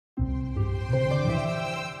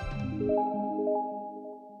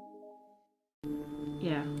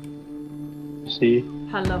see.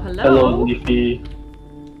 Hello, hello. Hello, Leafy.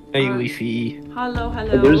 Hey, Leafy. Hello,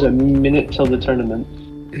 hello. There's a minute till the tournament.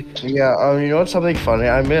 Yeah, you know what's something funny?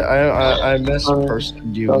 I missed a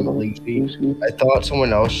person do Leafy. I thought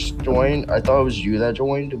someone else joined. I thought it was you that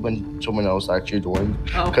joined when someone else actually joined.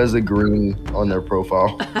 Because the green on their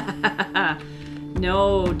profile.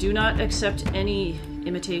 No, do not accept any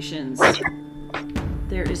imitations.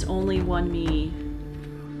 There is only one me.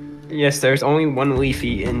 Yes, there's only one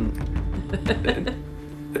Leafy in...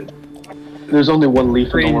 There's only one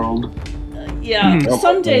leaf in the world. Yeah,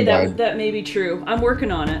 someday that may be true. I'm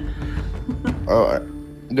working on it.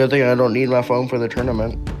 Good thing I don't need my phone for the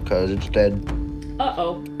tournament, because it's dead.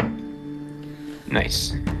 Uh-oh.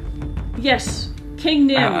 Nice. Yes, King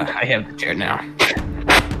Nim. I have the chair now.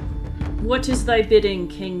 What is thy bidding,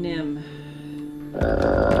 King Nim?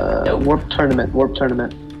 Nope. Warp tournament. Warp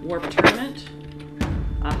tournament?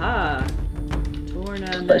 Aha.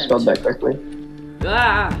 Tournament. I spelled that correctly.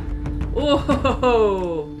 Ah!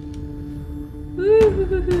 Oh!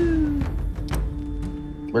 Woo-hoo-hoo-hoo.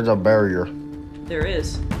 Where's a barrier? There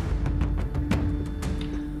is.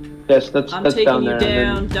 Yes, that's I'm down taking there. you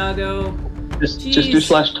down, doggo. Just do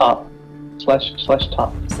slash top. Slash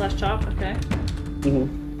top. Slash top, okay.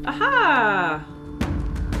 Mm-hmm. Aha!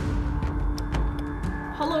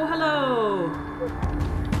 Hello, hello!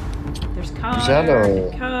 There's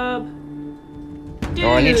Connor, Cub. Dude,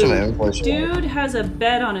 I need some invoice. Dude has a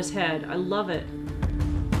bed on his head. I love it.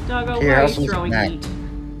 Doggo, Here, why are have you some throwing snack. heat?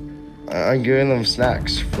 I'm giving them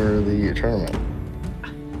snacks for the tournament.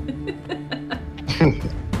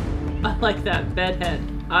 I like that bedhead.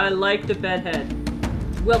 I like the bedhead.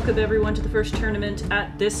 Welcome everyone to the first tournament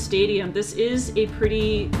at this stadium. This is a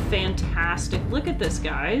pretty fantastic... Look at this,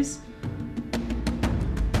 guys.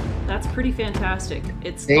 That's pretty fantastic.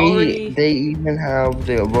 It's already... They even have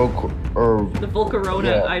the The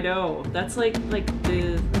Volcarona, yeah. I know. That's like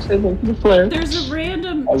the... There's a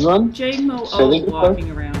random JMO walking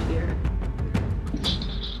around here.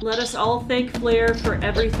 Let us all thank Flair for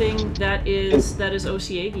everything that is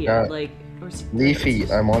Oceagia. Leafy,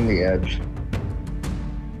 I'm on the edge.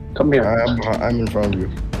 Come here. I'm in front of you.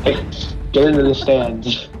 Hey, get into the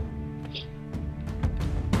stands.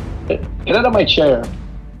 Get out of my chair.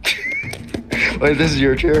 Wait, this is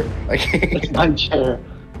your chair? I can't. It's my chair.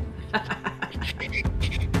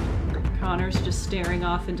 Connor's just staring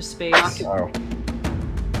off into space. Wow.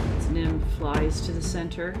 As Nim flies to the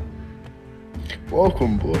center.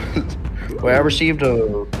 Welcome, boys. Wait, I received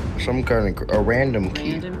some kind of a random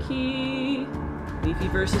key. Random key. Leafy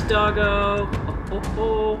versus Doggo.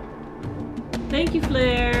 Thank you,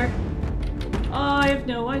 Flair. I have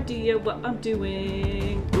no idea what I'm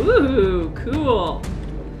doing. Ooh, cool.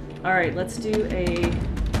 All right, let's do a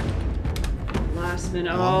last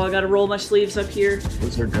minute. Oh, I gotta roll my sleeves up here.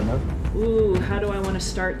 Is there dinner? Ooh, how do I want to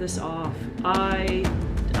start this off? I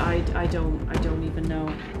don't even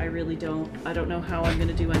know. I really don't. I don't know how I'm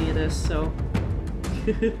gonna do any of this. So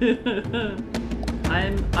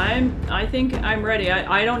I think I'm ready.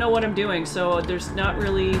 I don't know what I'm doing. So there's not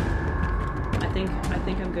really. I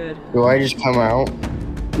think I'm good. Do I just come out?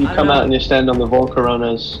 You come out and you stand on the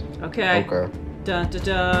Volcaronas. Okay. Okay. Dun da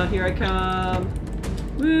da, here I come.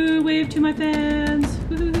 Woo, wave to my fans.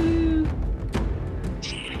 Woo.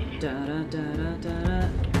 Da da da da da da.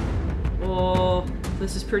 Oh,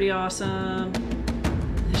 this is pretty awesome.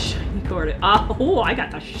 The shiny corner. Oh, I got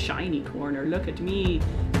the shiny corner. Look at me.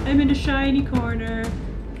 I'm in the shiny corner.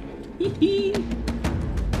 Hee hee.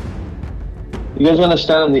 You guys want to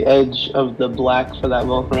stand on the edge of the black for that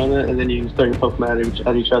Volcarona, and then you can throw your Pokemon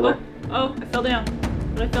at each other. Oh, I fell down.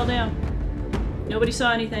 But I fell down. Nobody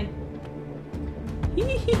saw anything.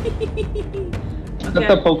 Okay. Set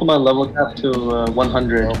the Pokemon level cap to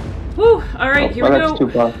 100. Whew, alright, here we that's go. Too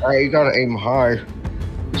far. Alright, you gotta aim high.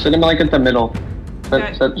 Set him like at the middle.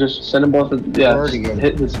 Okay. Just send them both. Yeah,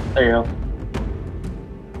 hit this. There you go.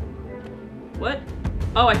 What?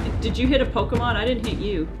 Oh, did you hit a Pokemon? I didn't hit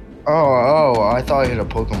you. Oh, I thought I hit a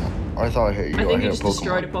Pokemon. I thought I hit you. I think you hit just a Pokemon.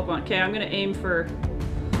 destroyed a Pokemon. Okay, I'm gonna aim for...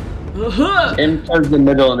 Aim towards the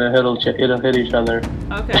middle and it'll hit each other.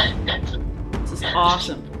 Okay. This is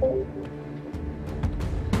awesome.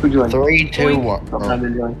 Who joined? 3, 2,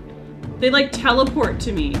 1. They like teleport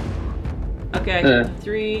to me. Okay,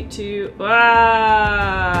 3, 2,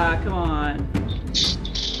 ah, come on.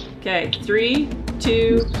 Okay, 3,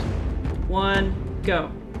 2, 1, go.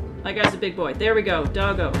 That guy's a big boy. There we go.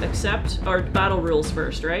 Doggo, accept or battle rules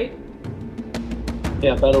first, right?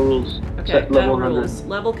 Yeah, battle rules. Okay, set battle level rules.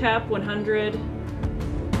 Level cap 100.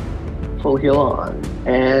 Full heal on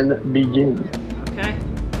and begin. Okay.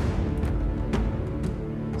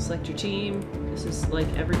 Select your team. This is like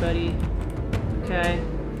everybody. okay.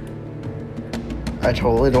 I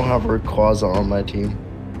totally don't have Rayquaza on my team.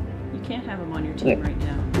 You can't have him on your team right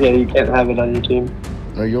now. Yeah, you can't have it on your team.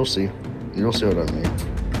 No, you'll see. You'll see what I mean.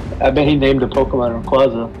 I bet he named a Pokemon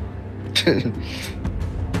Rayquaza.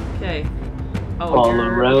 Okay. Oh, All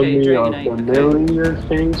you're around okay, me are Dragonite. familiar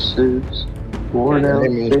faces, worn Okay. out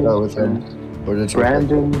Let me start with him. faces. But it's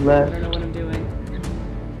Brandon I left. don't know what I'm doing.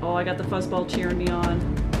 Oh, I got the fuzzball cheering me on.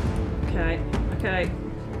 Okay. Okay.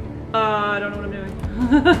 I don't know what I'm doing.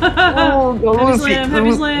 Heavy slam,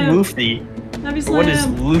 heavy slam. Luffy. Heavy slam. What is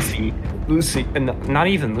Luffy? Lucy, not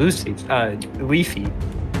even Lucy. Leafy.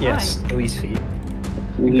 Yes, Leafy.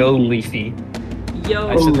 Go Leafy. Yo.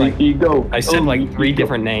 I said like, Leafy, go. I said Go, like Leafy, 3 go.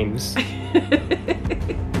 different names.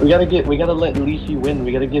 We gotta let Leafy win.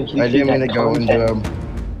 We gotta give Leafy I didn't mean to that go into content.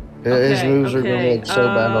 him. His moves are gonna look so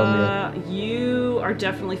bad on me. You are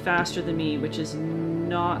definitely faster than me, which is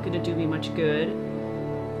not gonna do me much good.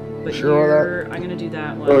 But Sure I'm gonna do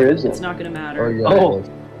that one. Or is it? It's not gonna matter. Oh, yeah. Oh.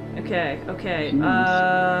 Okay, okay.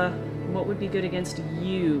 Jeez. What would be good against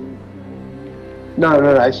you?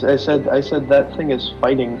 No. I said that thing is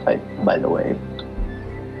fighting type, by the way.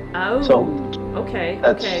 Oh. So, okay.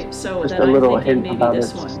 that's Okay. So just then a little I'm thinking hint maybe about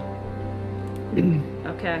this it. one.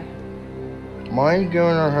 Okay. Mine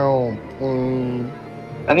gonna help.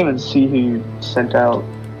 I didn't even see who you sent out.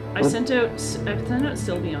 I sent out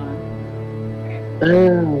Sylveon.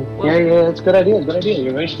 Oh, yeah, it's a good idea. Good idea.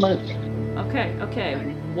 You're very smart. Okay,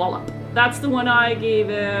 okay. Wallop. That's the one I gave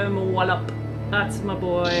him. Wallop. That's my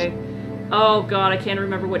boy. Oh god, I can't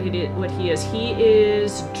remember what he did. What he is.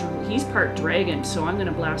 He's part dragon, so I'm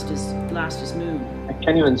gonna blast his moon. I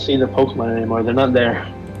can't even see the Pokemon anymore. They're not there.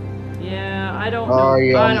 Yeah, I don't Oh, know.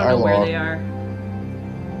 yeah, I don't know where lost. they are.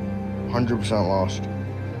 100% lost.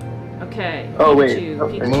 Okay. Oh, wait. Pikachu,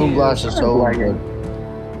 Okay. Pikachu. Moonblast is so Dragon.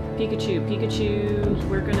 good. Pikachu.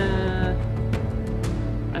 We're gonna.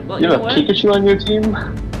 Well, you You know have a what? Pikachu on your team?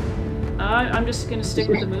 I'm just gonna stick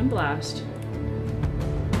with the Moonblast.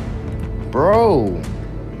 Bro!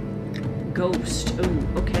 Ghost.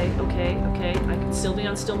 Oh, okay.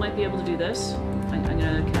 Sylveon still might be able to do this. Can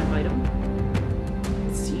I fight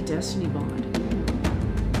him? See, Destiny Bond.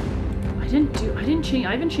 I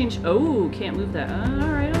haven't changed. Oh, can't move that.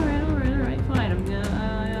 Alright, fine. I'm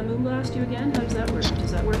gonna Moonblast you again. How does that work?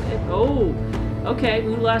 Does that work? Oh, okay.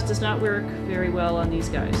 Moonblast does not work very well on these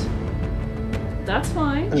guys. That's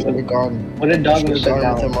fine. I should have gone. What did Dog Should've send gone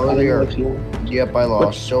out? with him earlier. Yep, I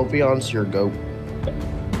lost. Sylveon's your goat.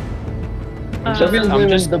 Sylveon's I'm really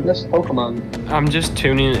just- the best Pokemon. I'm just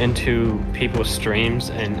tuning into people's streams,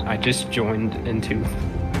 and I just joined into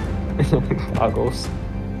Goggles.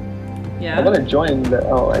 Yeah. I'm gonna join the.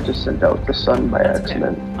 Oh, I just sent out the sun by That's okay.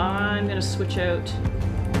 accident. I'm gonna switch out.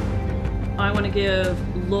 I want to give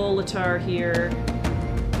Lolitar here.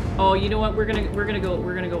 Oh, you know what? We're gonna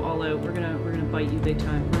go all out. We're gonna bite you big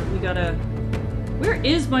time. We gotta. Where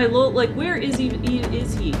is my where is he?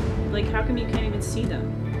 Is he? Like, how come you can't even see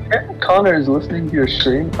them? Connor is listening to your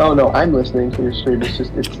stream. Oh no, I'm listening to your stream. It's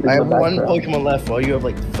just it's in I the have one background. Pokemon left while you have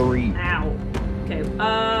like 3. Ow.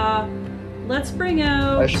 Okay. Let's bring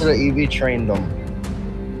out. I should have EV trained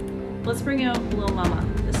them. Let's bring out Little Mama.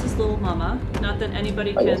 This is Little Mama. Not that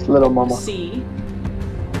anybody I guess can Little Mama. see.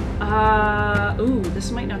 Ooh,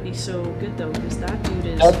 this might not be so good though, because that dude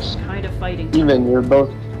is That's kind of fighting. Even you're both.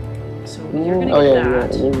 So you're gonna Oh get yeah,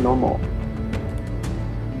 that. you're normal.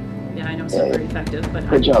 Yeah, I know it's not very effective, but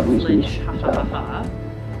Good job, I'm Leafy. flinch. Ha ha ha ha.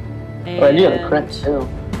 Oh, and you have a crit too.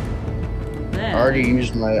 Then, I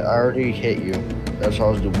already hit you. That's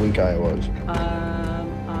how the weak I was.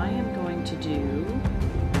 I am going to do.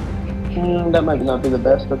 That might not be the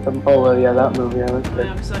best at them. Oh well, yeah, that move, yeah, that's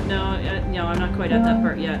good. No, I'm not quite at that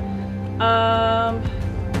part yet.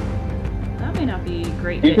 That may not be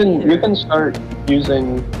great. You can either. you can start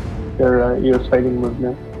using your fighting move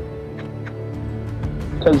now.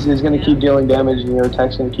 Because he's gonna keep dealing damage and your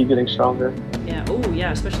attack's gonna keep getting stronger. Yeah. Oh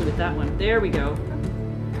yeah, especially with that one. There we go.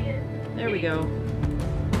 There we go.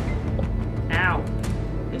 Ow.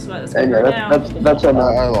 Guess what? That's And gonna yeah, hurt now. that's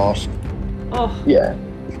enough. I lost. Oh. Yeah,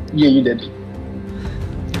 you did.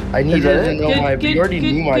 I needed that to it? know you already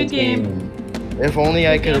knew my good game. If only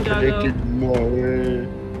I could have game, Doggo. predicted more.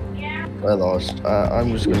 I lost.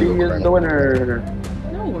 I'm just gonna He go is cry the now. winner.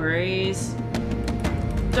 No worries.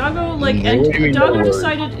 Doggo, like, No, what do you mean, no Doggo worries?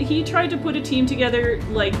 decided he tried to put a team together,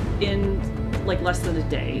 like, in, like, less than a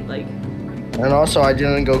day. Like, And also, I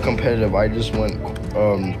didn't go competitive. I just went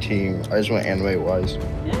team. I just went anime wise.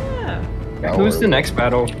 yeah. Who's the next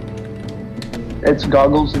battle? It's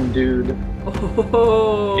Goggles and Dude.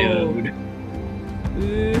 Oh. Dude.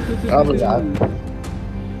 Ooh. I'll be back.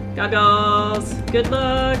 Goggles. Good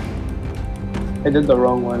luck. I did the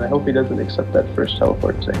wrong one. I hope he doesn't accept that first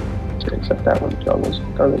teleport thing. He's gonna accept that one. Goggles,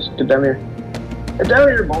 get down here. Get down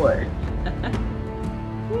here, boy!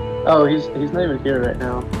 Oh, he's not even here right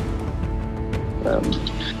now.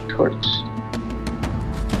 Torch.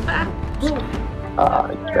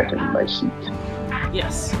 Back in my seat.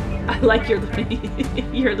 Yes, I like your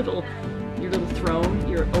your little throne.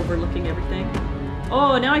 You're overlooking everything.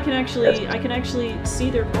 Oh, now I can actually see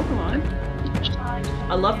their Pokemon.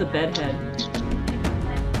 I love the bedhead.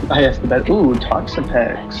 Oh, yes, the bed. Ooh,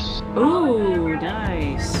 Toxapex. Ooh,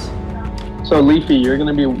 nice. So Leafy, you're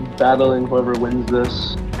gonna be battling whoever wins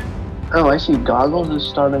this. Oh, I see. Goggles is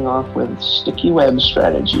starting off with sticky web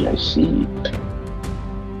strategy. I see.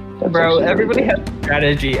 That's Bro, actually everybody really has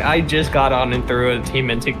strategy. I just got on and threw a team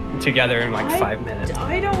together in like 5 minutes.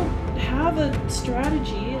 I don't have a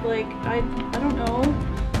strategy. Like, I don't know.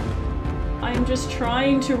 I'm just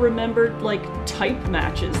trying to remember, like, type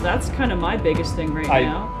matches. That's kind of my biggest thing right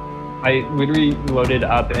now. I literally loaded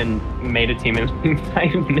up and made a team in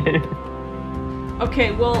 5 minutes.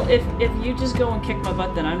 Okay, well, if you just go and kick my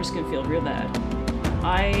butt, then I'm just gonna feel real bad.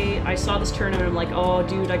 I saw this tournament, I'm like, oh,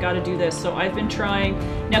 dude, I gotta do this. So I've been trying.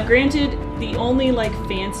 Now, granted, the only, like,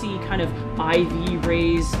 fancy kind of IV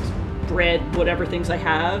raised bread, whatever things I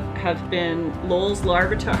have been Lol's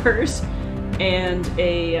Larvatars and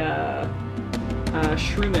a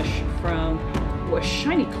Shroomish from a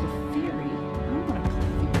shiny Clefairy. I don't want a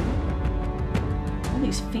Clefairy. All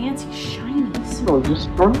these fancy shinies. Oh, just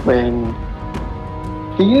throwing.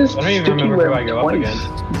 He is I don't even sticky remember who I web go up twice. against.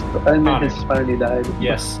 And then his spiny died.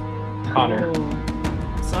 Yes, Connor.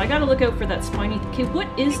 Oh. So I gotta look out for that spiny. Okay, what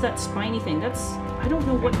is that spiny thing? I don't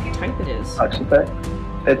know what type it is. Toxapex.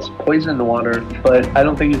 It's poison water, but I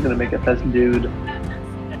don't think he's gonna make it past dude.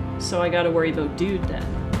 So I gotta worry about dude then.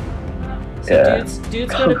 So Yeah.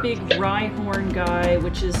 dude's got a big Rhyhorn guy,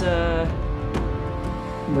 which is a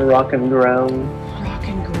Rock and ground. rock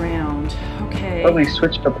and ground. Okay. Probably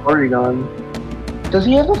switched to Porygon. Does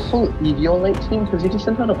he have a full Eviolite team? Because he just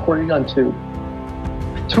sent out a Porygon too.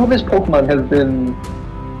 2 of his Pokemon have been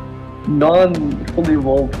non-fully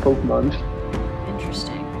evolved Pokemon.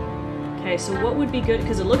 Interesting. Okay, so what would be good?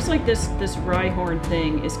 Because it looks like this Rhyhorn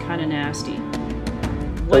thing is kind of nasty.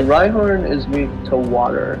 The Rhyhorn is weak to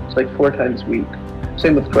water. It's like 4 times weak.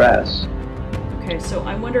 Same with grass. Okay, so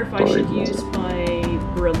I wonder if I should use my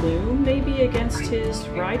Breloom maybe against his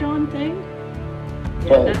Rhydon thing?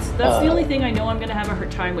 Yeah, But, that's the only thing I know I'm gonna have a hard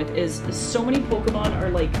time with is so many Pokemon are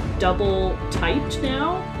like double typed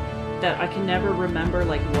now that I can never remember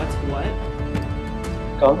like what's what.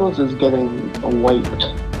 Goggles is getting wiped.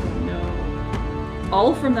 No.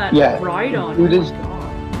 All from that Rhydon. Dude Oh is- my god.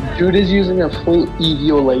 Dude is using a full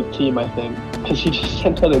Eviolite team, I think. Because he just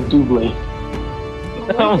sent out a Doublade.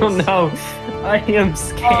 Oh no, I am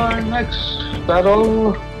scared. Our next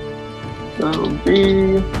battle will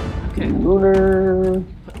be Okay, Lunar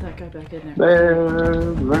put that guy back in there.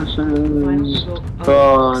 Bear versus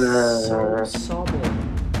Connor. Sobble.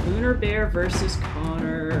 Lunar Bear versus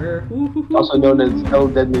Connor. Woo-hoo-hoo. Also known as El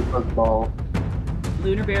Deadly Fuzzball.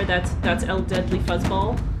 Lunar Bear, that's El Deadly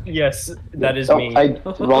Fuzzball. Yes, that is Oh, me.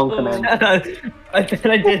 wrong command. I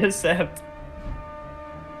did accept.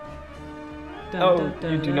 Oh,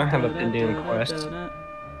 you do not have a pending quest.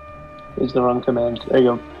 Is the wrong command. There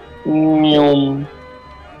you go. Meow.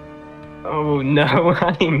 Oh no,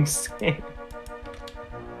 I'm scared.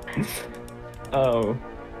 Oh.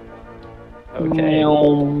 Okay.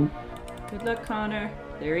 Meow. Good luck, Connor.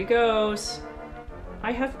 There he goes.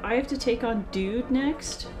 I have to take on Dude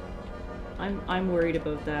next. I'm worried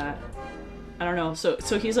about that. I don't know. So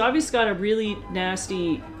he's obviously got a really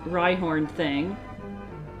nasty Rhyhorn thing.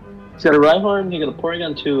 He's got a Rhyhorn, he got a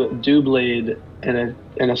Porygon 2, a Doublade, and a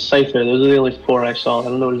Scyther. Those are the only 4 I saw. I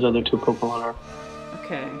don't know what his other 2 Pokemon are.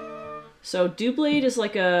 Okay. So Doublade is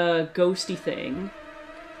like a ghosty thing.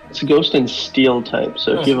 It's Ghost and Steel type,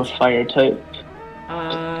 so if you have a Fire type.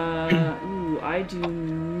 Ooh, I do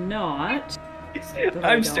not.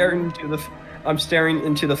 I'm staring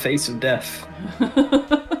into the face of death.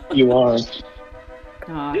 You are. Aw,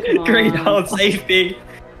 come on. Great Hall, save me!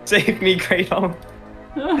 Save me, Great Hall.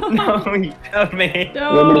 No, you killed me.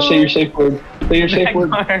 No. Remember to say your safe word. Say your safe word.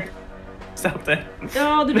 Magmar. Stop that.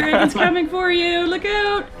 Oh, the dragon's coming for you! Look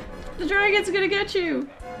out! The dragon's gonna get you!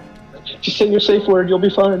 Just say your safe word, you'll be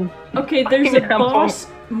fine. Okay, there's a Yeah, boss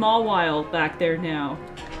Mawile back there now.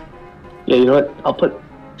 Yeah, you know what? I'll put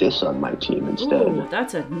this on my team instead. Ooh,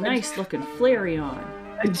 that's a nice looking Flareon.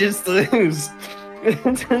 I just lose.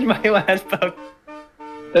 This is my last Pokemon.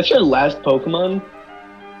 That's your last Pokemon?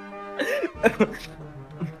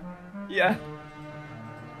 Yeah.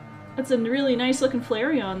 That's a really nice looking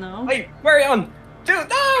Flareon, though. Hey, Flareon! Dude,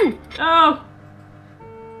 no! Oh!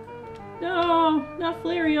 No, not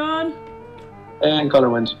Flareon. And Connor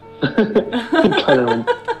wins. Connor wins.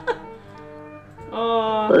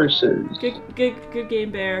 Oh. Versus. Good game,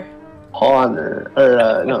 Bear. Honor.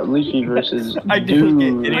 Or, no, Leafy versus I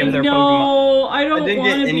didn't get any of their Pokemon. I don't didn't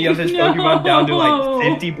want get any of his Pokemon down to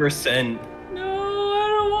like 50%. No, I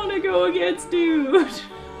don't want to go against dude.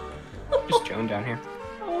 Just Joan down here.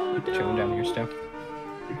 Oh no. Joan down here still.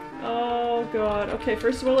 Oh god. Okay,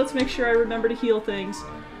 first of all, let's make sure I remember to heal things.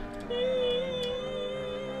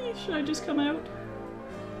 Should I just come out?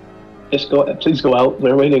 Just go. Please go out.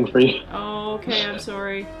 We're waiting for you. Oh, okay. I'm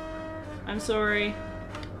sorry. I'm sorry.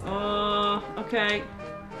 Okay.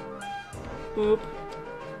 Boop.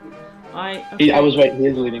 Okay. I was right. He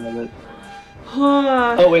is leading with it.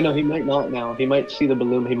 Oh wait, no. He might not now. He might see the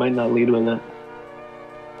balloon. He might not lead with it.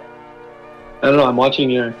 I don't know. I'm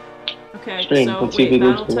watching your stream. So Let's see if he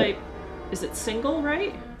battle leads with type. Is it single,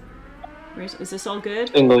 right? Is this all good?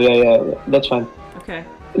 Single. Yeah. That's fine. Okay.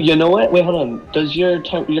 You know what? Wait, hold on. Does your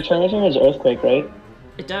Tyranitar has Earthquake, right?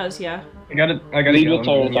 It does, yeah. I gotta lead go. With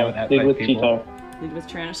Tyranitar. Lead with T-Tar. Lead with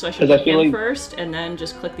Tyranitar. So I should pick him first, and then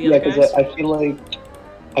just click the other guys? Yeah, because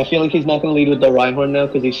I feel like he's not going to lead with the Rhyhorn now,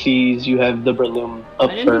 because he sees you have the Breloom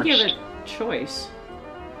up first. I didn't think you have a choice.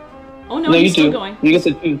 Oh no, no he's you still do. going. You get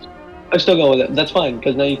to choose. I'm still going with it. That's fine,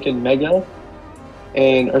 because now you can Mega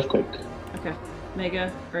and Earthquake. Okay.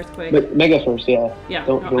 Mega, Earthquake. But Mega first, yeah. Yeah,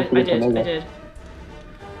 Don't forget the Mega. I did.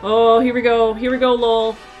 Oh, here we go,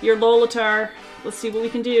 lol. You're Lolatar. Let's see what we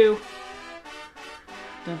can do.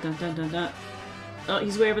 Dun dun dun dun dun. Oh,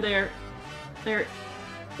 he's way over there. There.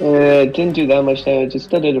 It didn't do that much damage. It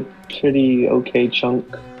still did a pretty okay chunk.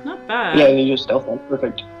 Not bad. Yeah, and you just stealth that.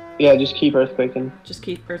 Perfect. Yeah, just keep Earthquaking. Just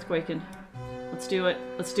keep Earthquaking. Let's do it.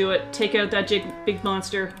 Let's do it. Take out that big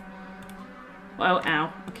monster. Oh,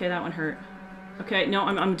 ow. Okay, that one hurt. Okay, no,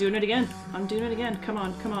 I'm doing it again. I'm doing it again. Come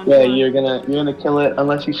on. Yeah, come on. you're gonna kill it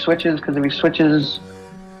unless he switches. Because if he switches,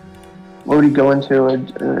 what would he go into?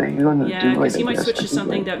 Yeah, because he might switch to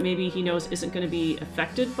something that maybe he knows isn't going to be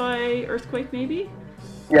affected by Earthquake. Maybe.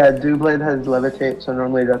 Yeah, Doublade has Levitate, so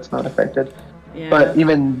normally that's not affected. Yeah. But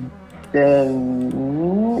even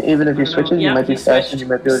then, even if he switches, you might be fast and you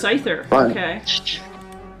might do it. Scyther. Fine. Okay.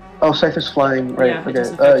 Oh, Scyther's flying. Right. Yeah,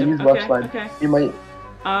 okay. Use Rock Slide. Okay. You might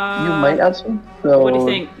outswing. So what do you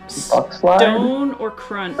think? Rock Slide. Stone or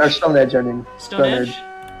Crunch? Or Stone Edge, I mean. Stone Edge?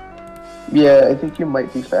 Yeah, I think you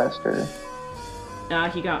might be faster. Nah,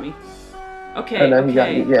 he got me. Okay. Oh, no, okay. he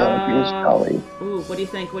got you. Yeah, he was Dolly. Ooh, what do you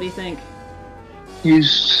think? What do you think?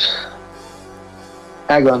 Use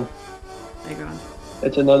Aggron. Aggron.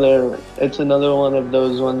 It's another one of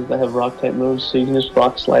those ones that have rock type moves, so you can just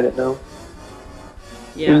rock slide it now.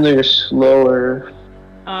 Yeah. Even though you're slower.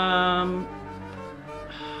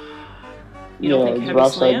 You don't think Heavy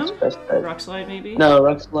rock Slam? slide's best bet. Rock Slide, maybe? No,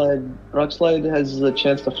 rock slide has the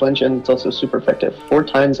chance to flinch, and it's also super effective. 4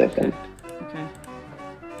 times, I think. Okay.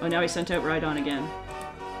 Oh, now he sent out Rhydon again.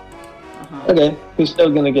 Okay, he's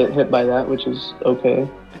still gonna get hit by that, which is okay.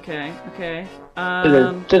 Okay.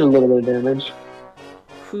 Did a little bit of damage.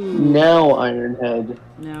 Now Iron Head.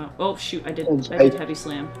 No. Oh shoot! I did Heavy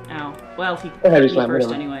Slam. Ow. Well, he Heavy hit me Slam first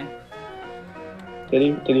whatever. anyway. Did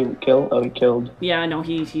he kill? Oh, he killed. Yeah, no,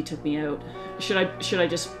 he took me out. Should I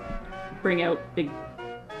just bring out Big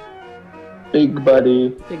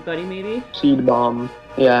Buddy maybe? Seed Bomb.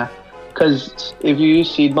 Yeah. Because if you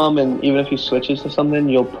use Seed Bomb and even if he switches to something,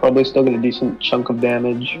 you'll probably still get a decent chunk of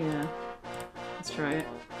damage. Yeah. Let's try it.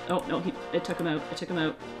 Oh, no, it took him out.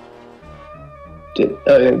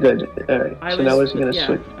 Oh, yeah, good. Alright, so now we're going to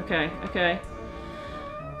switch. Okay.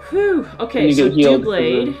 Whew. Okay, so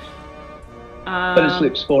Doublade. Put it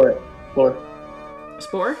sleep. Spore.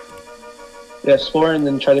 Spore? Yeah, Spore and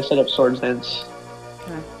then try to set up Swords Dance.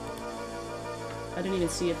 Okay. I didn't even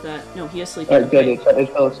see if that... No, he is sleeping. Alright, good. It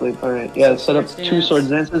fell asleep. Alright, yeah, set up 2 Swords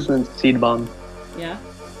Dances and then Seed Bomb. Yeah?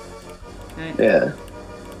 Okay. Yeah.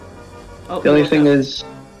 Oh, the only thing is...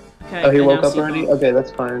 Okay, oh, he woke up already? Okay,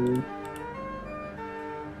 that's fine.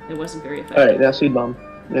 It wasn't very effective. Alright, now Seed Bomb.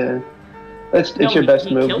 Yeah. It's your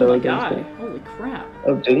best move, though. He killed my guy. Holy crap.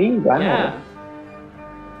 Oh, did he? Wow. Yeah.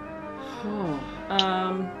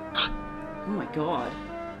 Oh my god.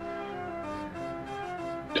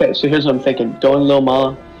 Okay, so here's what I'm thinking. Go in Lil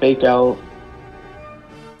Ma, fake out.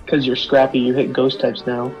 Because you're scrappy, you hit ghost types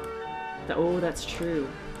now. Oh, that's true.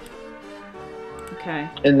 Okay.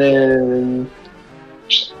 And then...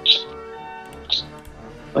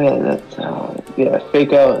 oh yeah, that's... yeah,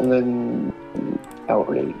 fake out and then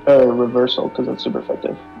outrage. Or reversal, because that's super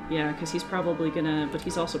effective. Yeah, because he's probably gonna, but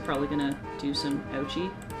he's also probably gonna do some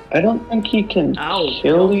ouchie. I don't think he can Ow,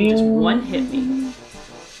 kill no, you. He just one-hit me.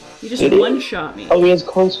 He just one-shot me. Oh, he has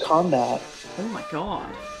close combat. Oh my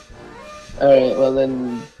god. Alright, well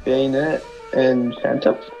then, Bayonet and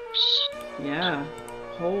Phantom. Yeah.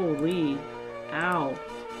 Holy. Ow.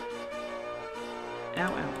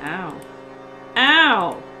 Ow, ow, ow.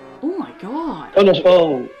 Ow! Oh my god. Oh no,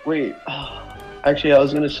 oh, wait. Actually, I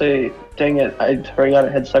was gonna say, dang it, I forgot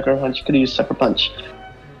it had Sucker Punch. Could've used Sucker Punch.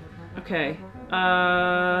 Okay.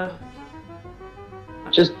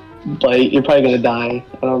 Just bite, you're probably gonna die,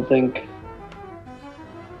 I don't think.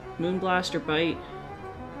 Moonblast or bite?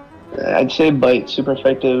 I'd say bite, super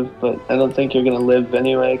effective, but I don't think you're gonna live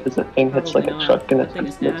anyway, because that thing hits Probably like not. a truck and That thing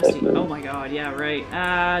it's is nasty. Oh my god, yeah, right.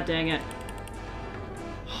 Ah, dang it.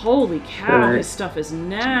 Holy cow, Right. his stuff is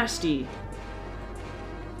nasty.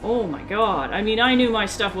 Oh my god. I mean, I knew my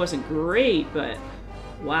stuff wasn't great, but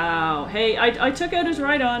wow. Hey, I took out his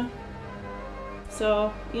Rhydon.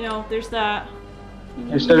 So, you know, there's that.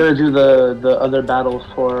 You're still gonna do the other battle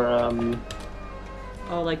for,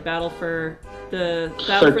 Oh, like battle for the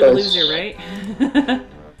loser, right?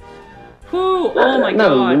 Whew, oh my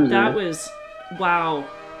Not a god, loser. that was, wow.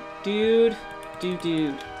 Dude.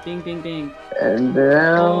 Bing, bing, bing. And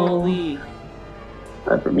now, Holy.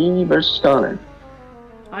 for me versus Connor.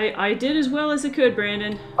 I did as well as I could,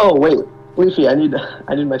 Brandon. Oh wait, Leafy, I need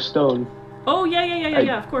my stone. Oh,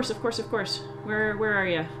 yeah, of course. Where are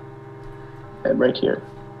you? Right here,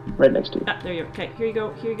 right next to you. Ah, there you go. Okay, here you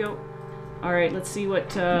go. Alright, let's see what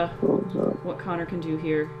Connor can do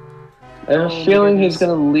here. I have Oh, a feeling my he's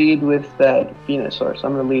gonna lead with that Venusaur, so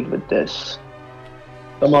I'm gonna lead with this.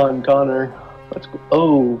 Come on, Connor. Let's go.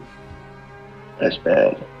 Oh, that's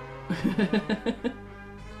bad.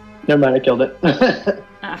 Never mind, I killed it.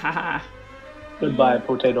 Goodbye,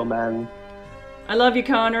 Potato Man. I love you,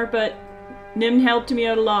 Connor, but Nim helped me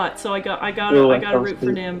out a lot, so I got a root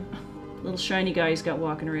for Nim. Little shiny guy he's got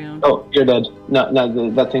walking around. Oh, you're dead. No,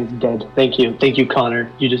 that thing's dead. Thank you,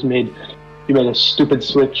 Connor. You made a stupid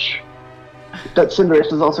switch. That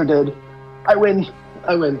Cinderace is also dead. I win.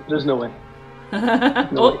 There's no way.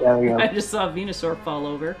 Oh, there we go. I just saw Venusaur fall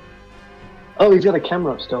over. Oh, he's got a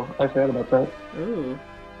camera up still. I forgot about that. Ooh.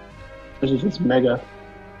 This is mega.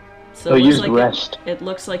 So it looks use like rest. It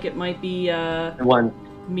looks like it might be One.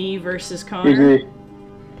 me versus Connor. Easy.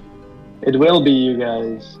 It will be you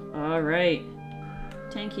guys. All right.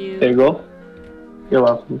 Thank you. There you go. You're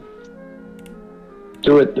welcome.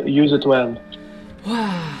 Do it. Use it well.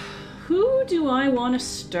 Who do I want to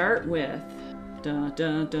start with? Da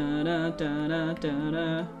da da da da da da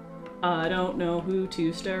da. I don't know who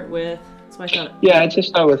to start with. That's what I thought. Yeah, I'd just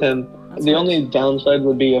start with him. That's The what- only downside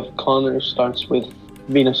would be if Connor starts with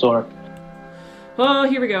Venusaur. Oh,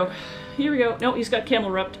 here we go. No, he's got Camel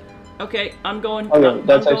Rupt. Okay, I'm going. Okay, I'm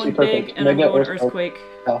that's going actually big, perfect. and I'm Mega going Earthquake.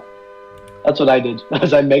 Earthquake. That's what I did.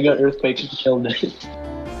 As I Mega Earthquake and killed it.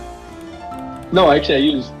 No, actually, I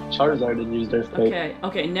used Charizard and used Earthquake.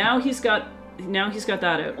 Okay. Now he's got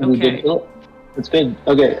that out. And you did Okay. kill it? It's good.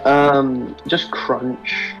 Okay, just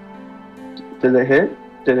crunch. Did it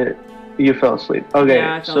hit? Did it? You fell asleep. Okay,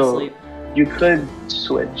 Yeah, I fell so asleep. you could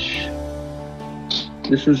switch.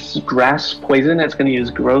 This is grass poison. It's going to use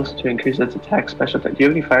growth to increase its attack special attack. Do you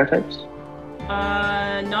have any fire types?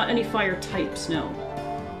 Not any fire types, no.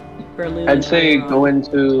 Berlin, I'd say Iron. go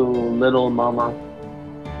into Little Mama.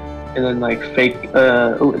 And then like fake,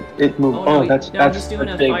 it moved. Oh, no, that's he's doing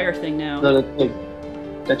a big. fire thing now. No, that's big.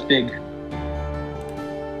 That's big.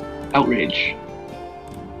 Outrage.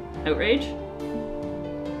 Outrage?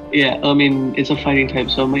 Yeah, I mean, it's a fighting type,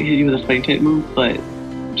 so it might hit you with a fighting type move, but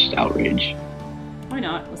just outrage. Why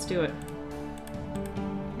not? Let's do it.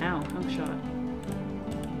 Ow, no shot.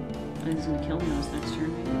 I think he's gonna kill me on his next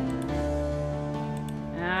turn, maybe.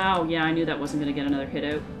 Ow, yeah, I knew that wasn't gonna get another hit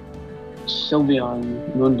out.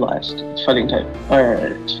 Sylveon Moonblast. It's fighting type.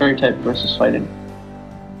 Alright, it's fighting type versus fighting.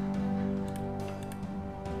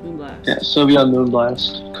 Moonblast. Yeah, Sylveon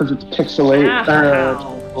Moonblast. Because it's pixelate.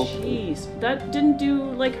 Ow, jeez. That didn't do,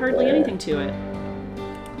 like, hardly anything to it.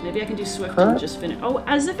 Maybe I can do Swift and just finish. Oh,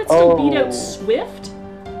 as if it's to beat out Swift?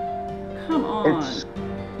 Come on. It's...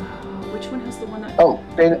 Which one has the one that... Oh,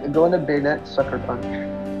 go into Bayonet, Sucker Punch.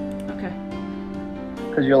 Okay.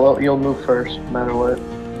 Because you'll move first, no matter what.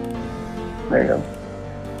 There you go.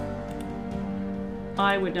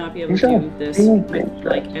 I would not be able to do this with,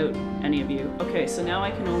 like, out any of you. Okay, so now I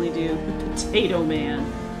can only do Potato Man.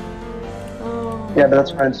 Oh. Yeah, but that's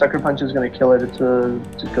fine. Sucker Punch is going to kill it. It's a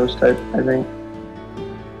ghost type, I think.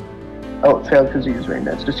 Oh, it failed because you used Rain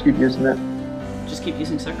Dance. Just keep using it. Just keep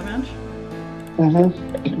using Sucker Punch?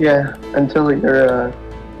 Mm-hmm. Yeah, until your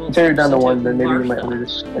Until you're down to 1, then maybe you might want to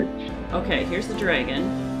just switch. Okay, here's the dragon.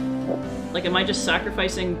 Like, am I just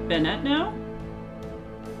sacrificing Bennett now?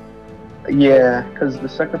 Yeah, because the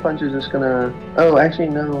Sucker Punch is just gonna... Oh, actually,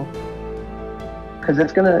 no. Because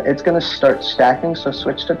it's gonna start stacking, so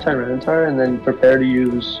switch to Tyranitar and then prepare to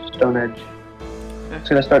use Stone Edge. Okay. It's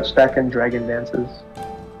gonna start stacking Dragon Dances.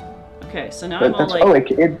 Okay, so now I'm all like... Oh,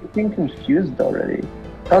 it became confused already.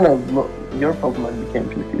 Oh no, look, your Pokemon became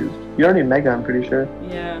confused. You're already Mega, I'm pretty sure.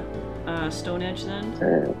 Yeah. Stone Edge then?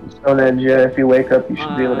 Stone Edge, yeah, if you wake up, you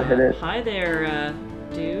should be able to hit it. Hi there,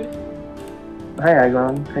 dude. Hi,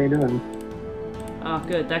 Agron. How you doing? Oh,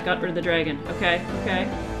 good. That got rid of the dragon. Okay, okay.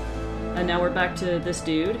 And now we're back to this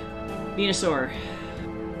dude. Venusaur.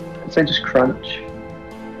 I'd say just crunch.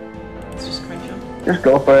 Let's just crunch him. Just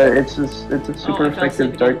go for it. It's a super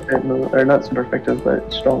effective dark type move. Or not super effective,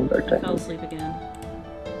 but strong dark type move. Fell asleep again.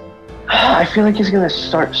 I feel like he's gonna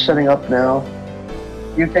start setting up now.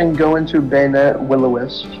 You can go into Bayonet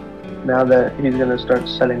Will-O-Wisp now that he's gonna start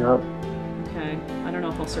setting up. Okay. I don't know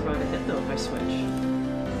if I'll survive a hit though if I switch.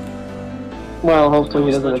 Well, hopefully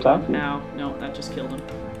he doesn't attack you. No, no, that just killed him.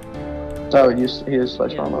 Oh, he is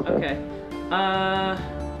Sledge Bomb, okay. Okay.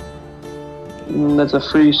 That's a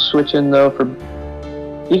free switch in though for...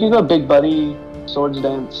 You can go Big Buddy, Swords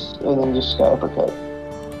Dance, and then just Sky Uppercut.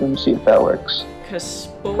 And see if that works. Because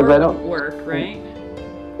Spore don't work, right?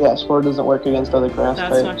 Yeah, Spore doesn't work against other grass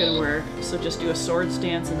types. That's not gonna work. So just do a Swords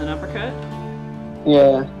Dance and then Uppercut?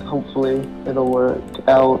 Yeah, hopefully it'll work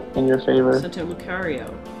out in your favor. Sent to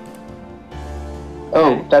Lucario.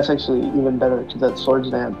 Oh, that's actually even better, because that Swords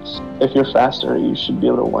Dance, if you're faster, you should be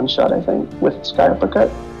able to one-shot, I think, with Sky Uppercut.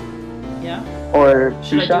 Yeah? Or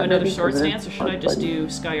should I do another Swords Dance, or should I just do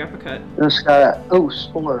Sky Uppercut? No, Sky... Oh,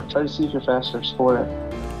 Spore. Try to see if you're faster. Spore it.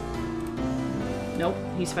 Nope,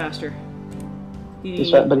 he's faster.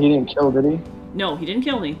 But he didn't kill, did he? No, he didn't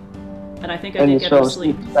kill me. And I think I did get him to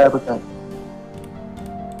sleep. Sky Uppercut.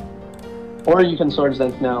 Or you can Swords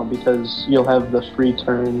Dance now, because you'll have the free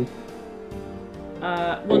turn.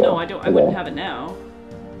 Well, no, I don't. I wouldn't have it now.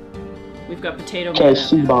 We've got Potato Man. Okay,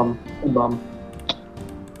 Seed Bomb. Seed Bomb.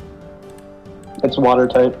 It's water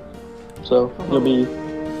type, so you'll be.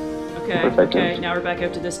 Okay. Okay. Now we're back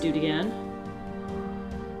out to this dude again.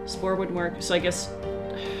 Spore wouldn't work, so I guess.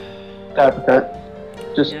 Uppercut.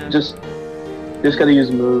 Just gotta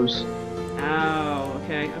use moves. Ow.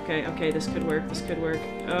 Okay. Okay. Okay. This could work. This could work.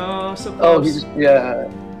 Oh, so close.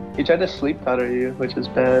 Oh, he tried to sleep powder you, which is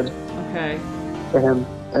bad. Okay. For him.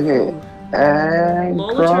 Okay.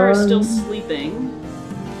 Lolitar is still sleeping.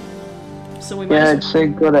 So we might. Yeah, I'd say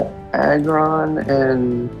go to Aggron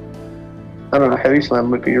and I don't know. Heavy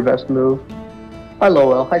Slam would be your best move. Hi,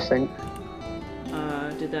 Lowell. Hi, Sync.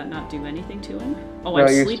 Did that not do anything to him? Oh, no,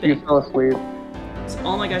 I'm sleeping. You fell asleep. So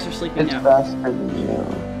all my guys are sleeping now. It's faster than you.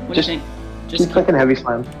 What do you think? Just keep clicking Heavy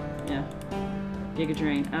Slam. Yeah. Giga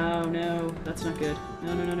Drain. Oh no, that's not good.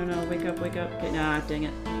 No, no, no, no, no. Wake up, wake up. Okay, nah, dang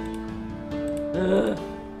it. Ugh.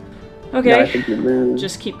 Okay. No, I think you lose.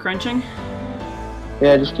 Just keep crunching.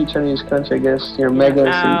 Yeah, just keep trying to use crunch, I guess. You're Mega, so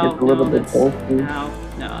you get a little bit bulky. No,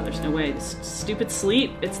 no, there's no way. This stupid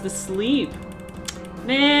sleep. It's the sleep.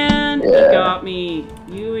 Man, you got me.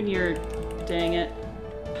 You and your... Dang it.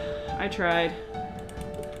 I tried.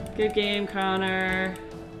 Good game, Connor.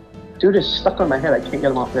 Dude is stuck on my head. I can't get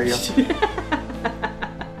him off. There you go.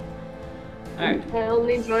 Alright. I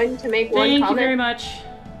only joined to make one comment. Thank you very much.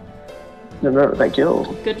 No, thank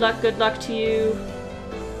you. Good luck to you.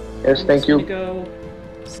 Yes, thank you. Go.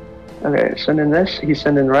 Okay, sending this. He's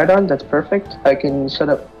sending right on. That's perfect. I can set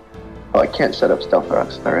up... Oh, I can't set up Stealth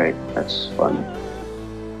Rocks. Alright, that's fun.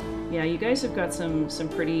 Yeah, you guys have got some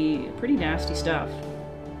pretty nasty stuff.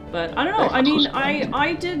 But I don't know. I mean,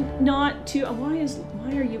 I did not too.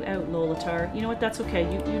 Why are you out, Lolitar? You know what? That's okay.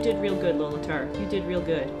 You did real good, Lolitar. You did real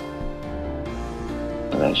good.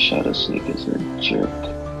 That Shadow Sneak is a jerk.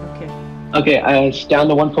 Okay. Okay, it's down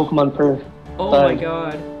to one Pokemon per. Oh my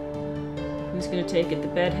god. Who's gonna take it? The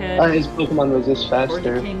Bedhead? His Pokemon resist faster. Or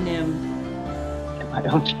the King Nim? I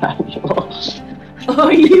don't have yours. Oh,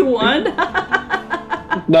 you won?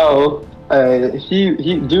 No,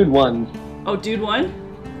 he dude won. Oh, dude won?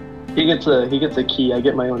 He gets a key. I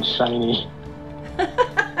get my own shiny.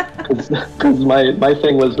 Cause my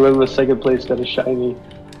thing was whoever was second place got a shiny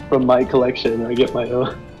from my collection. I get my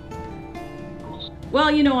own.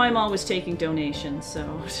 Well, you know I'm always taking donations, so.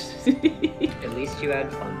 At least you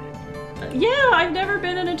had fun. Yeah, I've never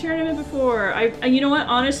been in a tournament before. You know what?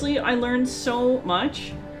 Honestly, I learned so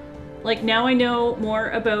much. Like, now I know more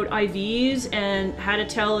about IVs and how to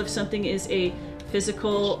tell if something is a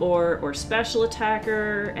physical or special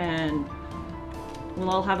attacker, and we'll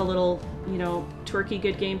all have a little you know, twerky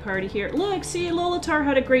good game party here. Look, see, Lolatar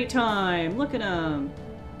had a great time. Look at him.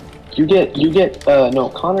 No,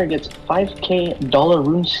 Connor gets 5K dollar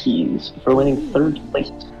rune skis for winning 3rd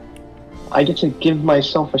place. I get to give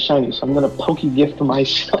myself a shiny, so I'm gonna gift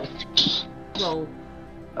myself. Well,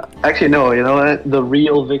 actually, no, you know what? The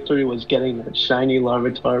real victory was getting that shiny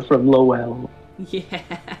Larvitar from Lowell. Yeah.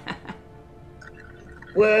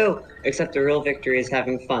 Whoa! Except the real victory is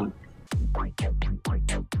having fun.